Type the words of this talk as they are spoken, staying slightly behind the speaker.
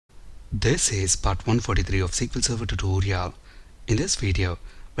This is part 143 of SQL Server tutorial. In this video,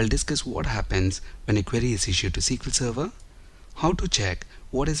 we'll discuss what happens when a query is issued to SQL Server, how to check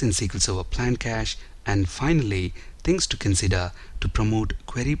what is in SQL Server plan cache, and finally, things to consider to promote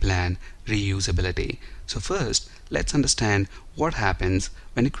query plan reusability. So first, let's understand what happens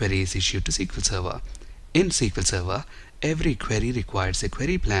when a query is issued to SQL Server. In SQL Server, every query requires a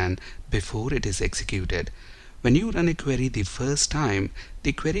query plan before it is executed. When you run a query the first time,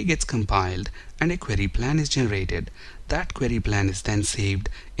 the query gets compiled and a query plan is generated. That query plan is then saved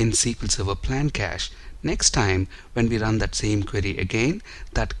in SQL Server plan cache. Next time when we run that same query again,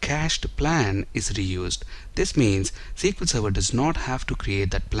 that cached plan is reused. This means SQL Server does not have to create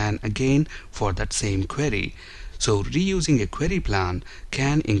that plan again for that same query. So reusing a query plan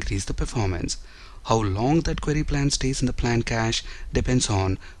can increase the performance. How long that query plan stays in the plan cache depends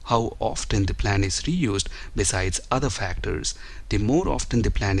on how often the plan is reused besides other factors. The more often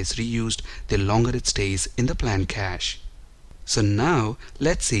the plan is reused, the longer it stays in the plan cache. So now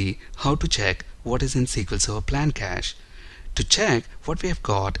let's see how to check what is in SQL Server plan cache. To check what we have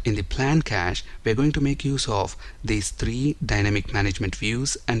got in the plan cache, we are going to make use of these three dynamic management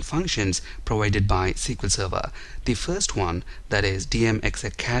views and functions provided by SQL Server. The first one, that is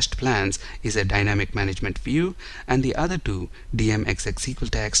dmexec cached plans, is a dynamic management view, and the other two, dmexec SQL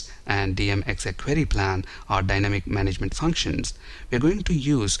text and dmexec query plan, are dynamic management functions. We are going to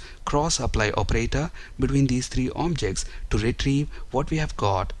use cross apply operator between these three objects to retrieve what we have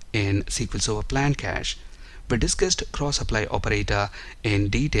got in SQL Server plan cache. We discussed cross-apply operator in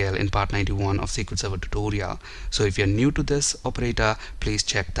detail in part 91 of SQL Server tutorial. So if you're new to this operator, please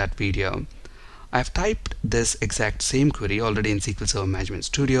check that video. I've typed this exact same query already in SQL Server Management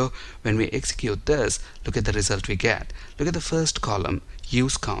Studio. When we execute this, look at the result we get. Look at the first column,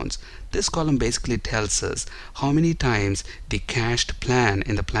 use counts. This column basically tells us how many times the cached plan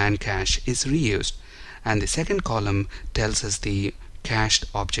in the plan cache is reused. And the second column tells us the cached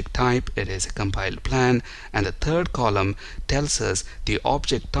object type, it is a compiled plan, and the third column tells us the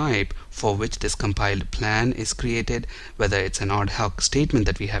object type for which this compiled plan is created, whether it's an ad hoc statement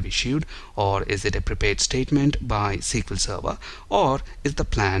that we have issued, or is it a prepared statement by SQL Server, or is the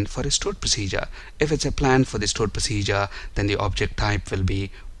plan for a stored procedure. If it's a plan for the stored procedure, then the object type will be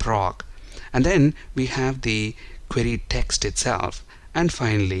proc. And then we have the query text itself, and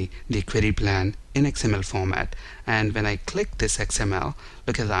finally the query plan in XML format. And when I click this XML,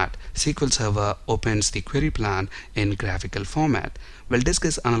 look at that, SQL Server opens the query plan in graphical format. We'll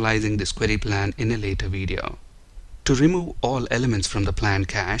discuss analyzing this query plan in a later video. To remove all elements from the plan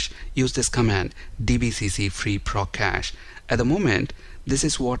cache, use this command dbcc free proc cache. At the moment, this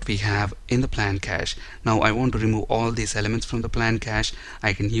is what we have in the plan cache. Now I want to remove all these elements from the plan cache.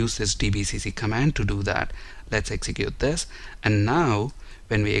 I can use this dbcc command to do that. Let's execute this, and now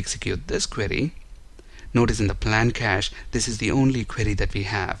when we execute this query, notice in the plan cache, this is the only query that we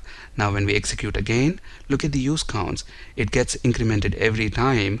have. Now when we execute again, look at the use counts. It gets incremented every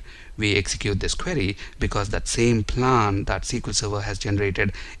time we execute this query because that same plan that SQL Server has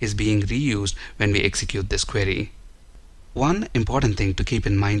generated is being reused when we execute this query. One important thing to keep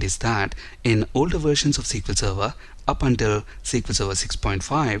in mind is that in older versions of SQL Server, up until SQL Server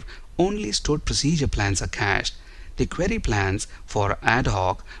 6.5, only stored procedure plans are cached. The query plans for ad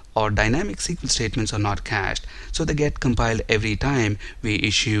hoc or dynamic SQL statements are not cached, so they get compiled every time we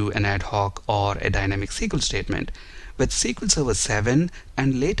issue an ad hoc or a dynamic SQL statement. With SQL Server 7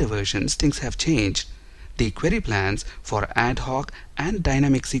 and later versions, things have changed. The query plans for ad hoc and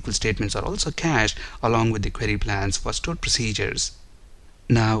dynamic SQL statements are also cached along with the query plans for stored procedures.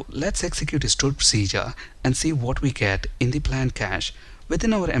 Now let's execute a stored procedure and see what we get in the plan cache.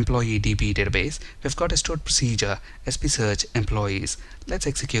 Within our employee DB database, we've got a stored procedure, spsearch employees. Let's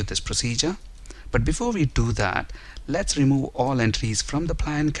execute this procedure. But before we do that, let's remove all entries from the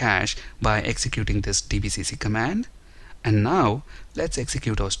plan cache by executing this dbcc command. And now let's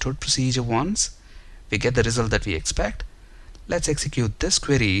execute our stored procedure once. We get the result that we expect. Let's execute this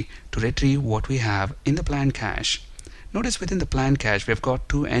query to retrieve what we have in the plan cache. Notice within the plan cache we've got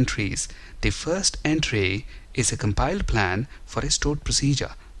two entries. The first entry is a compiled plan for a stored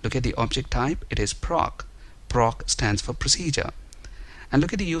procedure. Look at the object type, it is proc. Proc stands for procedure. And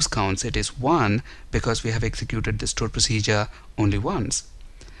look at the use counts, it is 1 because we have executed the stored procedure only once.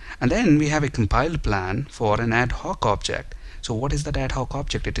 And then we have a compiled plan for an ad hoc object. So what is that ad hoc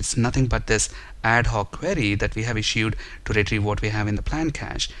object? It is nothing but this ad hoc query that we have issued to retrieve what we have in the plan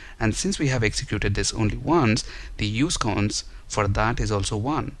cache. And since we have executed this only once, the use counts for that is also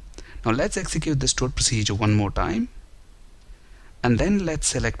 1. Now let's execute the stored procedure one more time. And then let's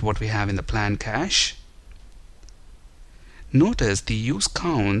select what we have in the plan cache. Notice the use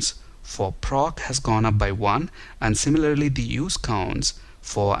counts for proc has gone up by 1, and similarly the use counts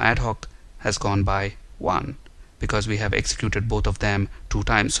for ad hoc has gone by 1 because we have executed both of them 2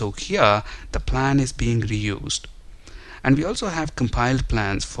 times. So here the plan is being reused. And we also have compiled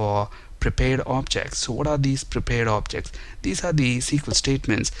plans for prepared objects. So what are these prepared objects? These are the SQL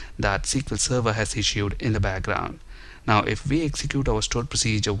statements that SQL Server has issued in the background. Now if we execute our stored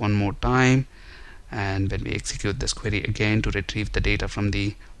procedure one more time, and when we execute this query again to retrieve the data from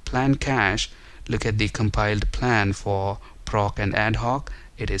the plan cache, look at the compiled plan for proc and ad hoc.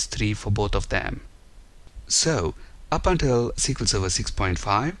 It is 3 for both of them. So up until SQL Server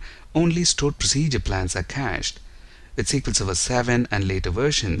 6.5, only stored procedure plans are cached. With SQL Server 7 and later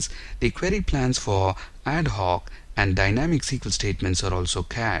versions, the query plans for ad hoc and dynamic SQL statements are also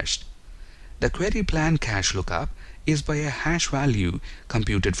cached. The query plan cache lookup is by a hash value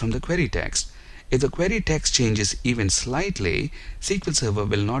computed from the query text. If the query text changes even slightly, SQL Server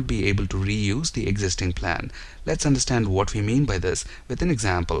will not be able to reuse the existing plan. Let's understand what we mean by this with an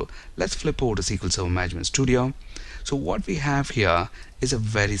example. Let's flip over to SQL Server Management Studio. So what we have here is a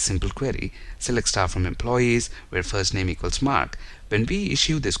very simple query. Select star from employees where first name equals Mark. When we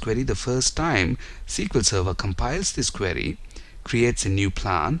issue this query the first time, SQL Server compiles this query, creates a new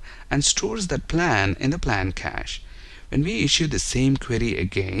plan, and stores that plan in the plan cache. When we issue the same query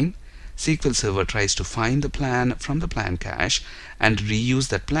again, SQL Server tries to find the plan from the plan cache and reuse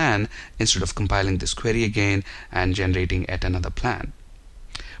that plan instead of compiling this query again and generating yet another plan.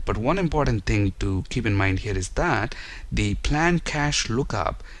 But one important thing to keep in mind here is that the plan cache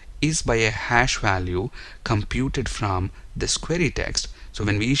lookup is by a hash value computed from this query text. So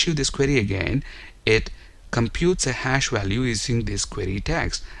when we issue this query again, it computes a hash value using this query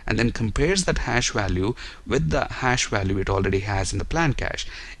text and then compares that hash value with the hash value it already has in the plan cache.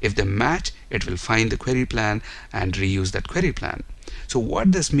 If they match, it will find the query plan and reuse that query plan. So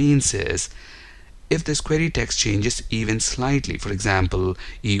what this means is, if this query text changes even slightly, for example,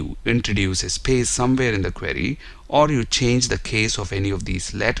 you introduce a space somewhere in the query, or you change the case of any of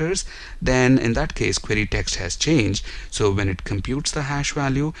these letters, then in that case query text has changed. So when it computes the hash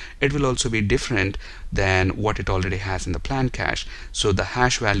value, it will also be different than what it already has in the plan cache. So the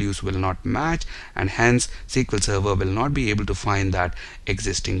hash values will not match, and hence SQL Server will not be able to find that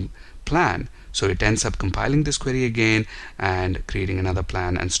existing plan. So it ends up compiling this query again and creating another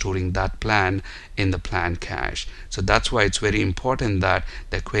plan and storing that plan in the plan cache. So that's why it's very important that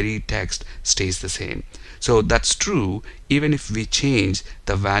the query text stays the same. So that's true even if we change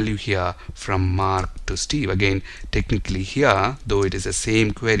the value here from Mark to Steve. Again, technically here, though it is the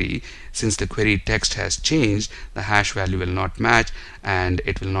same query, since the query text has changed, the hash value will not match and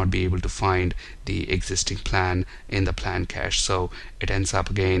it will not be able to find the existing plan in the plan cache. So it ends up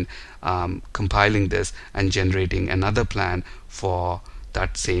again compiling this and generating another plan for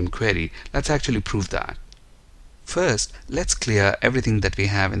that same query. Let's actually prove that. First, let's clear everything that we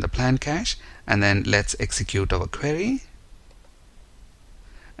have in the plan cache, and then let's execute our query,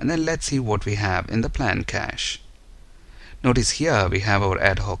 and then let's see what we have in the plan cache. Notice here we have our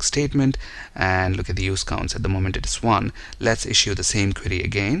ad hoc statement, and look at the use counts. At the moment it is 1. Let's issue the same query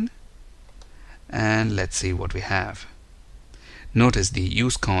again, and let's see what we have. Notice the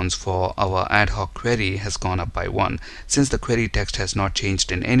use counts for our ad hoc query has gone up by 1. Since the query text has not changed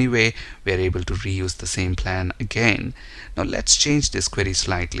in any way, we are able to reuse the same plan again. Now let's change this query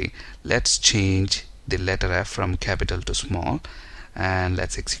slightly. Let's change the letter F from capital to small, and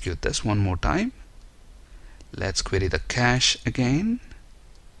let's execute this one more time. Let's query the cache again.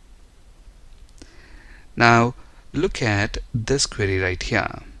 Now look at this query right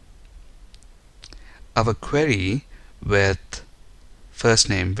here. Our query with first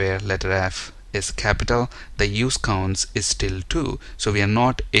name where letter F is capital, the use counts is still 2. So we are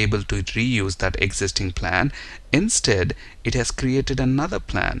not able to reuse that existing plan. Instead, it has created another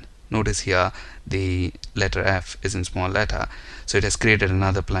plan. Notice here the letter F is in small letter. So it has created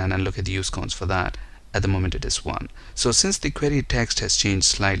another plan, and look at the use counts for that. At the moment it is 1. So since the query text has changed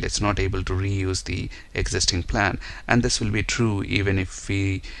slightly, it's not able to reuse the existing plan, and this will be true even if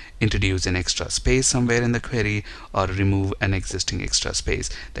we introduce an extra space somewhere in the query or remove an existing extra space.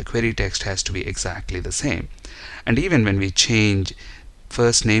 The query text has to be exactly the same. And even when we change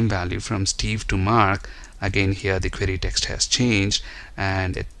first name value from Steve to Mark, again here the query text has changed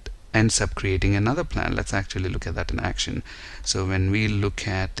and it ends up creating another plan. Let's actually look at that in action. So when we look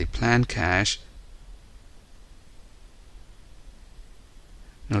at the plan cache,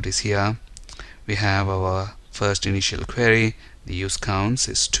 notice here we have our first initial query, the use counts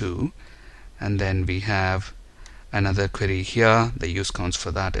is 2, and then we have another query here, the use counts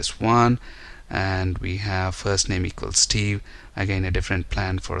for that is 1, and we have first name equals Steve, again a different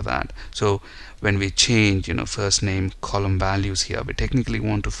plan for that. So when we change first name column values here, we technically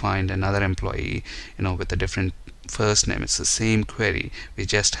want to find another employee with a different first name. It's the same query, we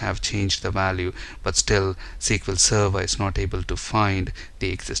just have changed the value, but still SQL Server is not able to find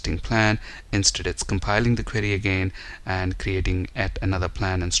the existing plan. Instead, it's compiling the query again and creating yet another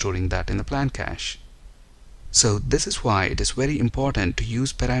plan and storing that in the plan cache. So this is why it is very important to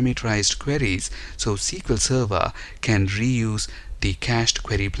use parameterized queries so SQL Server can reuse the cached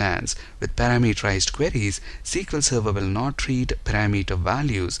query plans. With parameterized queries, SQL Server will not treat parameter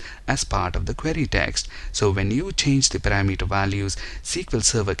values as part of the query text. So when you change the parameter values, SQL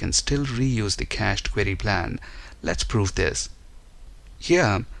Server can still reuse the cached query plan. Let's prove this.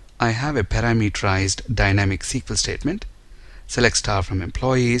 Here I have a parameterized dynamic SQL statement. Select star from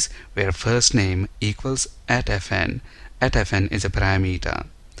employees where first name equals @fn. @fn is a parameter.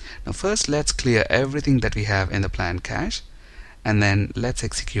 Now first let's clear everything that we have in the plan cache, and then let's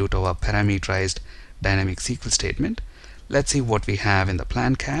execute our parameterized dynamic SQL statement. Let's see what we have in the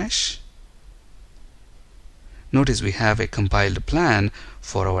plan cache. Notice we have a compiled plan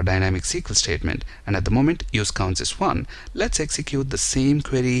for our dynamic SQL statement, and at the moment use counts is 1. Let's execute the same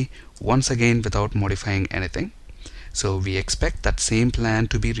query once again without modifying anything. So we expect that same plan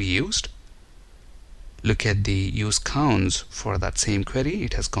to be reused. Look at the use counts for that same query.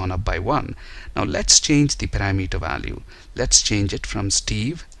 It has gone up by 1. Now let's change the parameter value. Let's change it from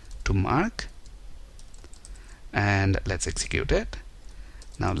Steve to Mark, and let's execute it.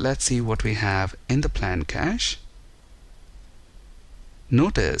 Now let's see what we have in the plan cache.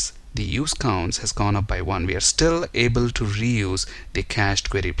 Notice the use counts has gone up by 1. We are still able to reuse the cached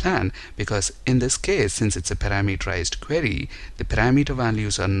query plan because in this case, since it's a parameterized query, the parameter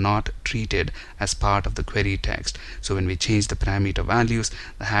values are not treated as part of the query text. So when we change the parameter values,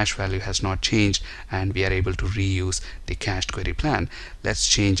 the hash value has not changed and we are able to reuse the cached query plan. Let's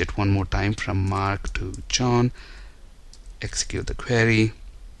change it one more time from Mark to John. Execute the query.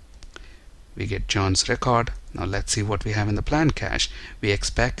 We get John's record. Now let's see what we have in the plan cache. We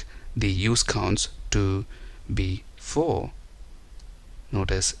expect the use counts to be 4.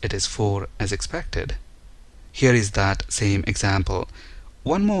 Notice it is 4 as expected. Here is that same example.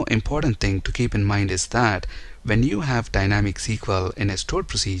 One more important thing to keep in mind is that when you have dynamic SQL in a stored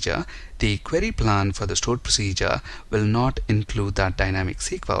procedure, the query plan for the stored procedure will not include that dynamic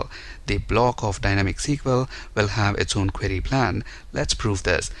SQL. The block of dynamic SQL will have its own query plan. Let's prove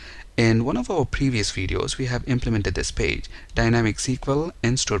this. In one of our previous videos, we have implemented this page, Dynamic SQL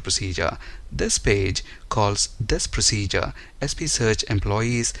in Stored Procedure. This page calls this procedure SP Search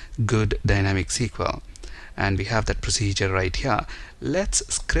Employees Good Dynamic SQL. And we have that procedure right here. Let's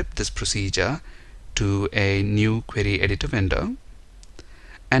script this procedure to a new query editor window.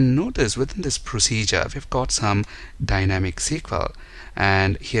 And notice within this procedure, we've got some dynamic SQL.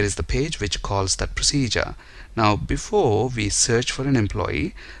 And here is the page which calls that procedure. Now, before we search for an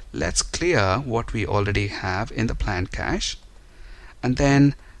employee, let's clear what we already have in the plan cache. And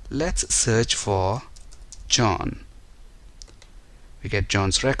then let's search for John. We get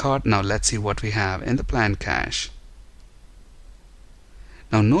John's record. Now let's see what we have in the plan cache.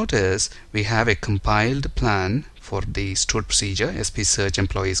 Now notice we have a compiled plan for the stored procedure SP Search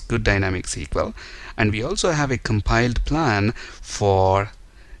Employees Good Dynamic SQL, and we also have a compiled plan for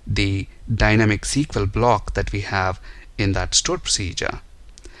the dynamic SQL block that we have in that stored procedure.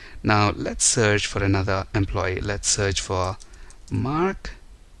 Now let's search for another employee. Let's search for Mark,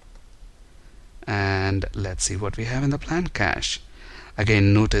 and let's see what we have in the plan cache.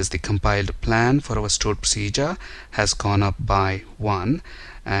 Again, notice the compiled plan for our stored procedure has gone up by 1,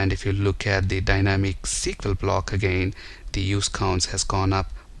 and if you look at the dynamic SQL block again, the use counts has gone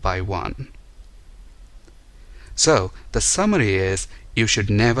up by 1. So the summary is, you should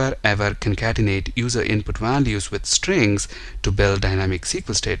never ever concatenate user input values with strings to build dynamic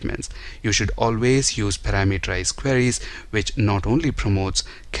SQL statements. You should always use parameterized queries, which not only promotes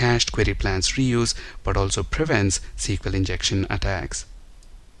cached query plans reuse but also prevents SQL injection attacks.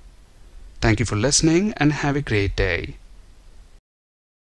 Thank you for listening and have a great day.